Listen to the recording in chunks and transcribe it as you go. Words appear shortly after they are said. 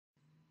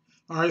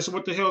All right, so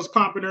what the hell is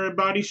popping,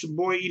 everybody? It's your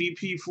boy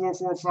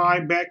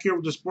EDP445 back here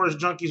with the Sports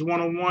Junkies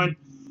 101.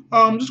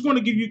 Just going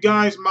to give you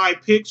guys my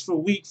picks for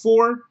Week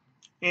 4,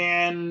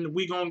 and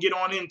we're going to get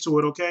on into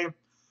it, okay?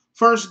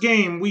 First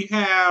game, we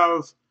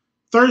have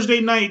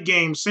Thursday night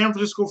game, San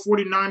Francisco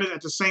 49ers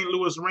at the St.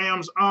 Louis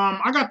Rams.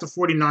 I got the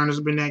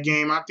 49ers in that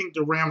game. I think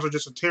the Rams are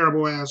just a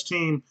terrible-ass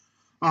team.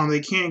 They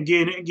can't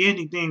get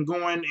anything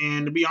going,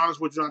 and to be honest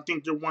with you, I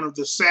think they're one of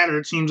the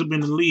sadder teams in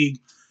the league.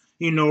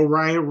 You know,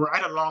 right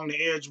along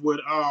the edge with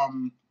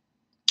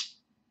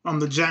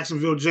the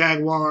Jacksonville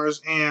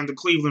Jaguars and the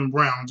Cleveland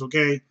Browns.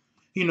 Okay,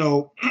 you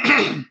know,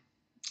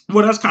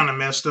 well, that's kind of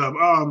messed up.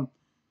 I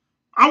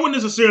wouldn't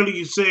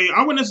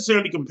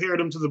necessarily compare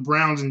them to the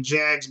Browns and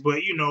Jags,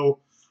 but you know,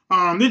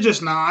 they're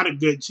just not a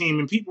good team,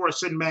 and people are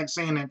sitting back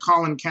saying that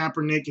Colin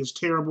Kaepernick is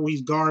terrible,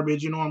 he's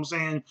garbage. You know what I'm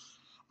saying?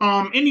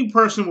 Any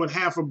person with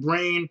half a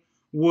brain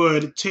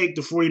would take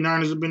the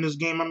 49ers in this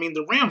game.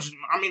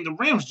 The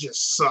Rams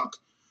just suck.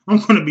 I'm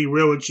going to be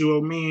real with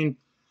you.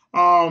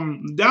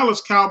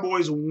 Dallas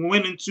Cowboys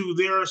went into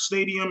their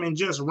stadium and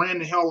just ran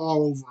the hell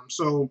all over them.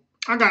 So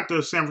I got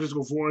the San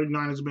Francisco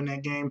 49ers in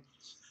that game.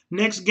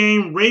 Next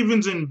game,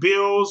 Ravens and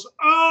Bills.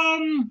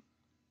 I'm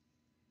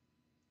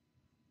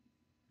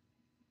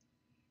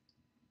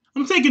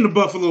thinking the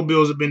Buffalo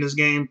Bills have been this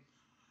game.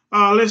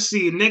 Let's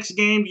see. Next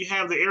game, you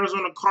have the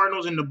Arizona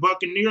Cardinals and the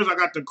Buccaneers. I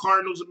got the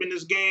Cardinals in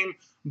this game.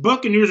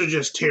 Buccaneers are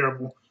just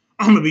terrible.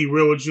 I'm going to be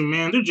real with you,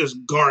 man. They're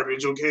just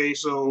garbage, okay?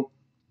 So,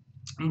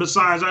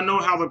 besides, I know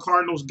how the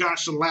Cardinals got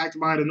shellacked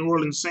by the New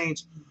Orleans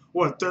Saints,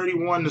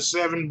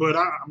 31-7, but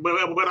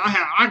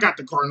I got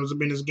the Cardinals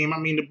in this game.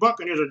 The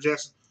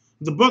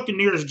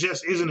Buccaneers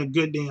just isn't a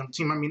good damn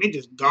team. They're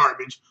just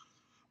garbage.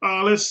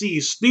 Let's see.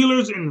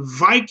 Steelers and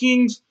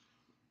Vikings.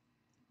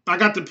 I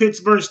got the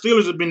Pittsburgh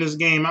Steelers up in this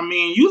game.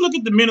 You look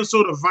at the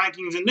Minnesota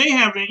Vikings, and they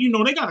haven't,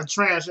 they got a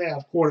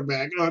trash-ass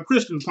quarterback.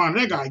 Christian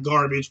Ponder, that guy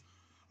garbage.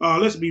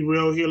 Let's be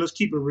real here. Let's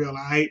keep it real, all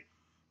right?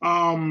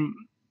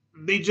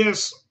 They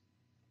just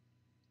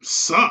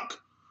suck.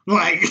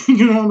 Like,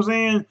 you know what I'm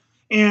saying?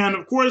 And,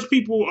 of course,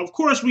 we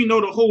know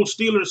the whole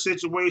Steelers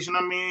situation.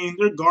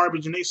 They're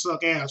garbage, and they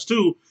suck ass,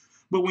 too.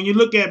 But when you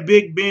look at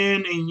Big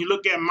Ben and you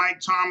look at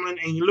Mike Tomlin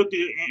and you look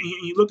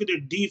at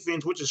their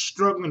defense, which is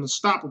struggling to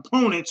stop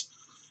opponents,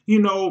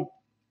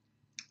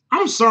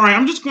 I'm sorry.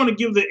 I'm just going to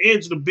give the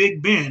edge to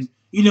Big Ben,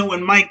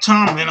 and Mike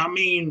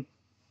Tomlin.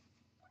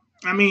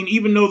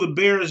 Even though the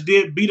Bears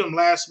did beat them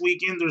last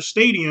week in their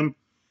stadium,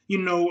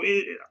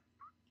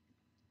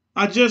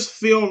 I just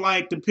feel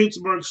like the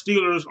Pittsburgh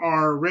Steelers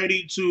are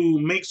ready to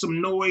make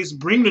some noise,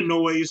 bring the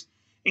noise,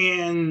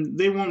 and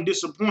they won't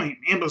disappoint.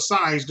 And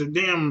besides, the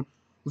damn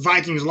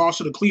Vikings lost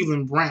to the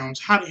Cleveland Browns.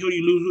 How the hell do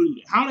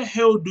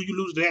you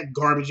lose to that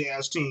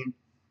garbage-ass team?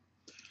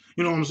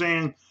 You know what I'm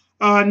saying?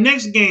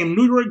 Next game,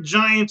 New York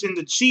Giants and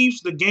the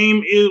Chiefs. The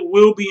game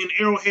will be in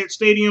Arrowhead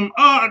Stadium.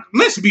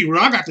 Let's be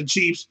real. I got the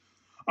Chiefs.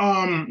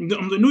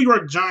 The New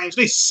York Giants,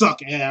 they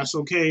suck ass,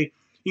 okay?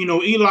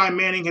 Eli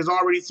Manning has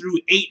already threw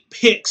 8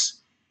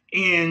 picks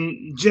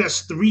in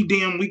just 3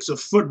 damn weeks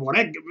of football.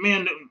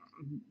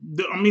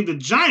 The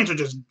Giants are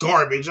just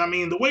garbage.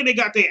 The way they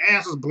got their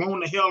asses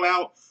blown the hell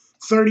out,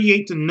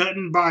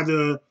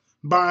 38-0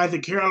 by the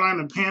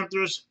Carolina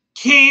Panthers.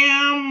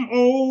 Cam,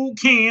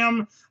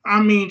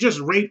 just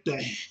raped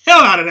the hell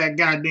out of that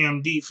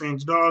goddamn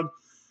defense, dog.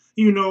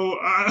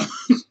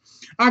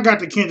 I got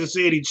the Kansas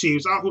City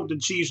Chiefs. I hope the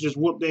Chiefs just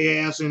whoop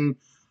their ass and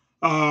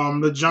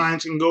the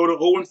Giants can go to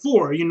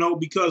 0-4,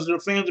 because their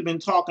fans have been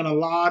talking a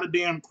lot of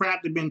damn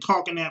crap. They've been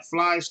talking that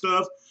fly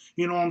stuff.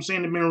 You know what I'm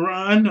saying? They've been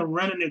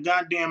running their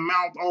goddamn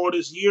mouth all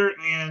this year,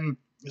 and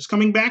it's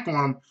coming back on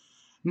them.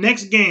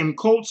 Next game,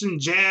 Colts and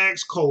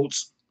Jags.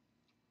 Colts.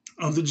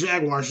 The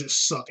Jaguars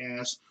just suck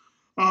ass.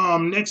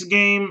 Next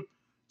game,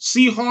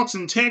 Seahawks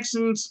and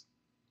Texans.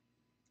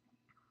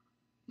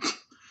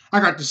 I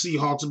got the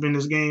Seahawks up in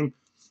this game.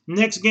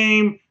 Next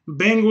game,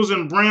 Bengals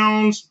and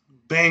Browns.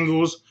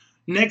 Bengals.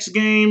 Next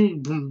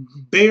game,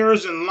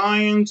 Bears and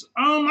Lions.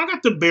 I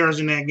got the Bears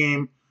in that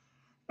game.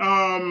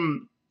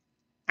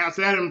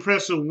 After that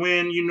impressive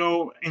win,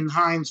 in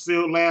Heinz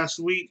Field last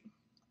week,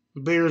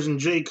 Bears and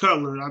Jay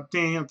Cutler. I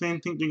think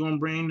they're gonna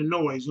bring the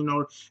noise. And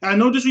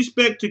no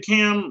disrespect to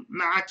Cam.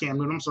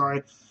 I'm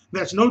sorry.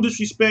 That's no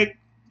disrespect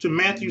to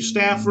Matthew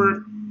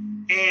Stafford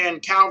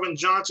and Calvin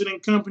Johnson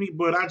and company,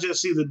 but I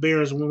just see the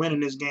Bears winning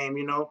this game.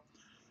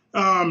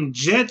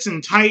 Jets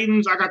and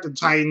Titans. I got the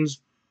Titans.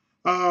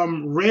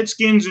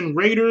 Redskins and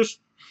Raiders.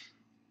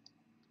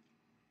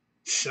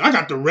 I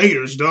got the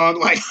Raiders, dog.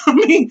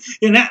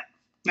 And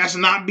that's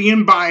not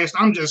being biased.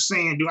 I'm just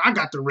saying, dude, I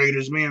got the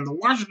Raiders, man. The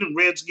Washington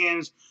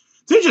Redskins,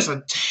 they're just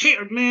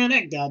man,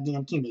 that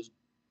goddamn team is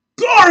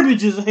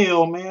garbage as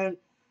hell, man.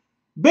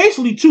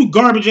 Basically 2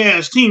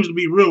 garbage-ass teams, to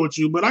be real with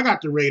you, but I got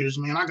the Raiders,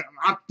 man. I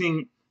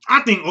think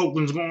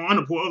Oakland's going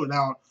to pull it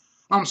out.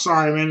 I'm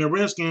sorry, man. The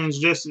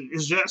Redskins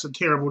is just a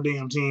terrible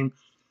damn team.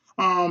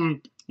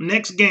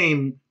 Next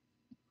game,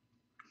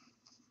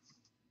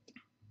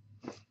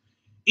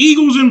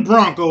 Eagles and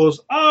Broncos.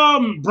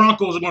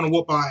 Broncos are going to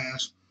whoop our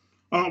ass.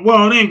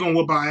 Well, it ain't gonna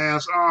whoop our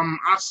ass.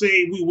 I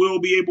say we will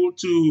be able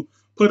to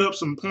put up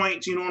some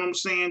points. You know what I'm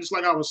saying? Just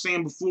like I was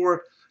saying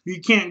before, you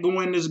can't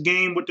go in this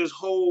game with this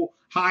whole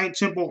high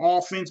tempo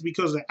offense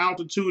because the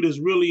altitude is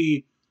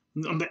really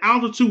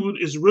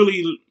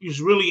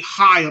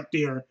high up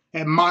there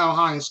at Mile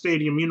High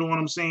Stadium. You know what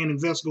I'm saying?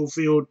 Invesco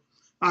Field.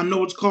 I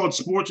know it's called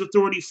Sports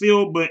Authority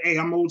Field, but hey,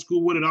 I'm old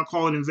school with it. I'll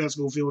call it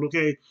Invesco Field.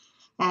 Okay.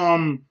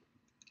 Um,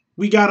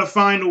 we got to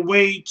find a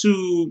way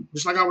to,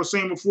 just like I was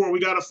saying before, we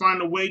got to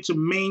find a way to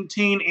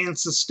maintain and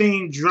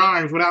sustain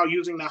drives without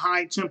using the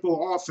high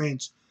tempo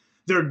offense.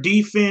 Their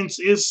defense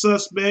is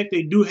suspect.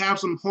 They do have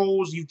some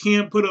holes. You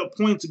can't put up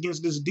points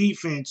against this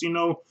defense, you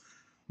know.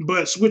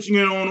 But switching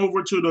it on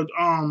over to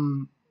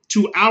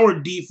our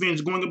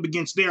defense, going up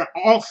against their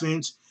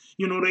offense,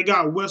 you know, they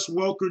got Wes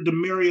Welker,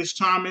 Demaryius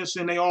Thomas,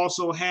 and they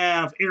also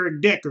have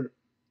Eric Decker.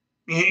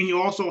 And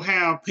you also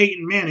have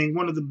Peyton Manning,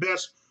 one of the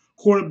best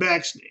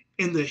quarterbacks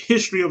in the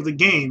history of the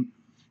game.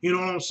 You know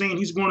what I'm saying?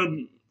 I'm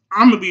going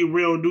to be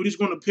real, dude. He's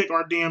going to pick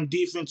our damn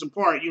defense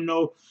apart, you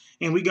know.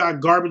 And we got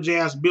garbage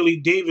ass Billy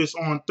Davis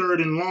on third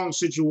and long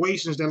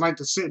situations that like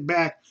to sit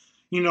back,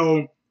 you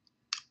know,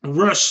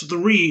 rush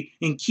three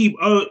and keep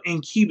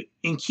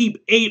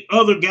 8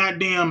 other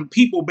goddamn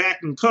people back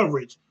in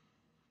coverage.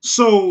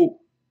 So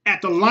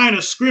at the line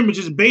of scrimmage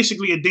is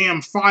basically a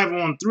damn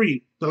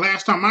 5-on-3. The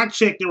last time I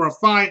checked, there were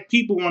 5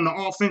 people on the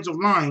offensive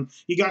line.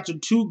 You got your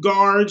 2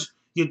 guards,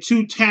 your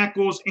 2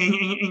 tackles, and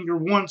your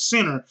 1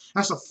 center.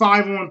 That's a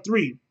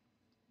 5-on-3.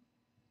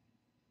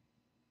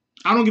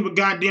 I don't give a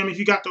goddamn if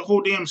you got the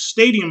whole damn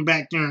stadium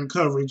back there in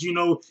coverage. You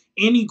know,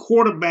 any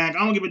quarterback,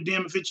 I don't give a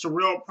damn if it's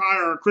Terrell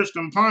Pryor or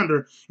Christian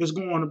Ponder is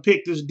going to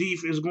pick a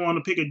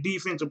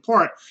defense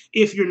apart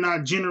if you're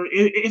not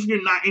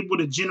able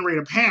to generate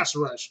a pass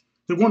rush.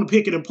 They're going to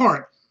pick it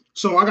apart.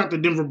 So I got the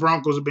Denver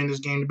Broncos up in this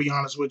game, to be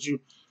honest with you.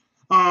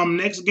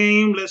 Next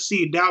game, let's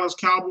see, Dallas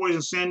Cowboys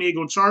and San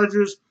Diego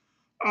Chargers.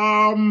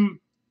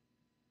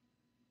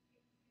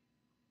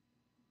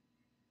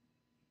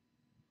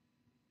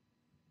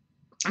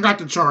 I got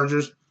the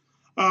Chargers.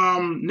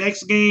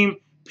 Next game,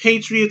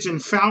 Patriots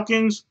and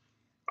Falcons.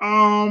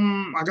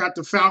 I got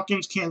the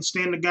Falcons. Can't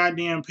stand the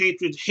goddamn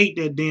Patriots. Hate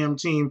that damn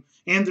team.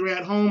 And they're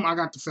at home. I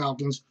got the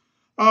Falcons.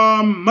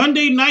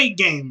 Monday night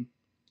game,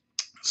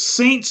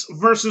 Saints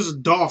versus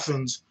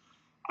Dolphins.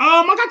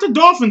 I got the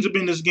Dolphins up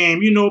in this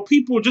game. You know,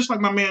 people, just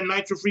like my man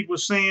Nitro Freak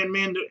was saying,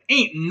 man, there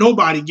ain't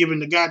nobody giving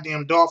the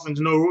goddamn Dolphins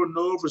no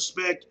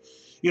respect.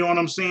 You know what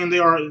I'm saying?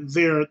 They're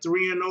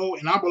 3-0,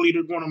 and I believe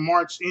they're going to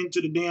march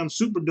into the damn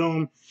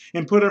Superdome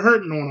and put a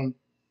hurting on them.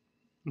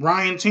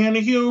 Ryan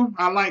Tannehill,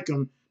 I like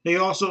him. They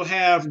also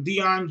have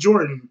Deion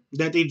Jordan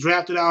that they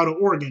drafted out of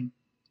Oregon.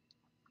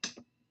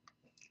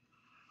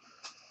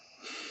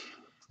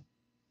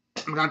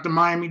 I got the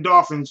Miami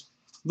Dolphins.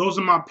 Those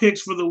are my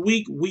picks for the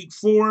week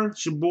 4.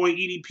 It's your boy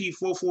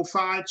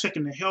EDP445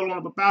 checking the hell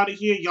on up out of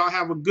here. Y'all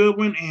have a good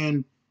one,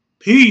 and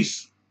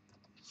peace.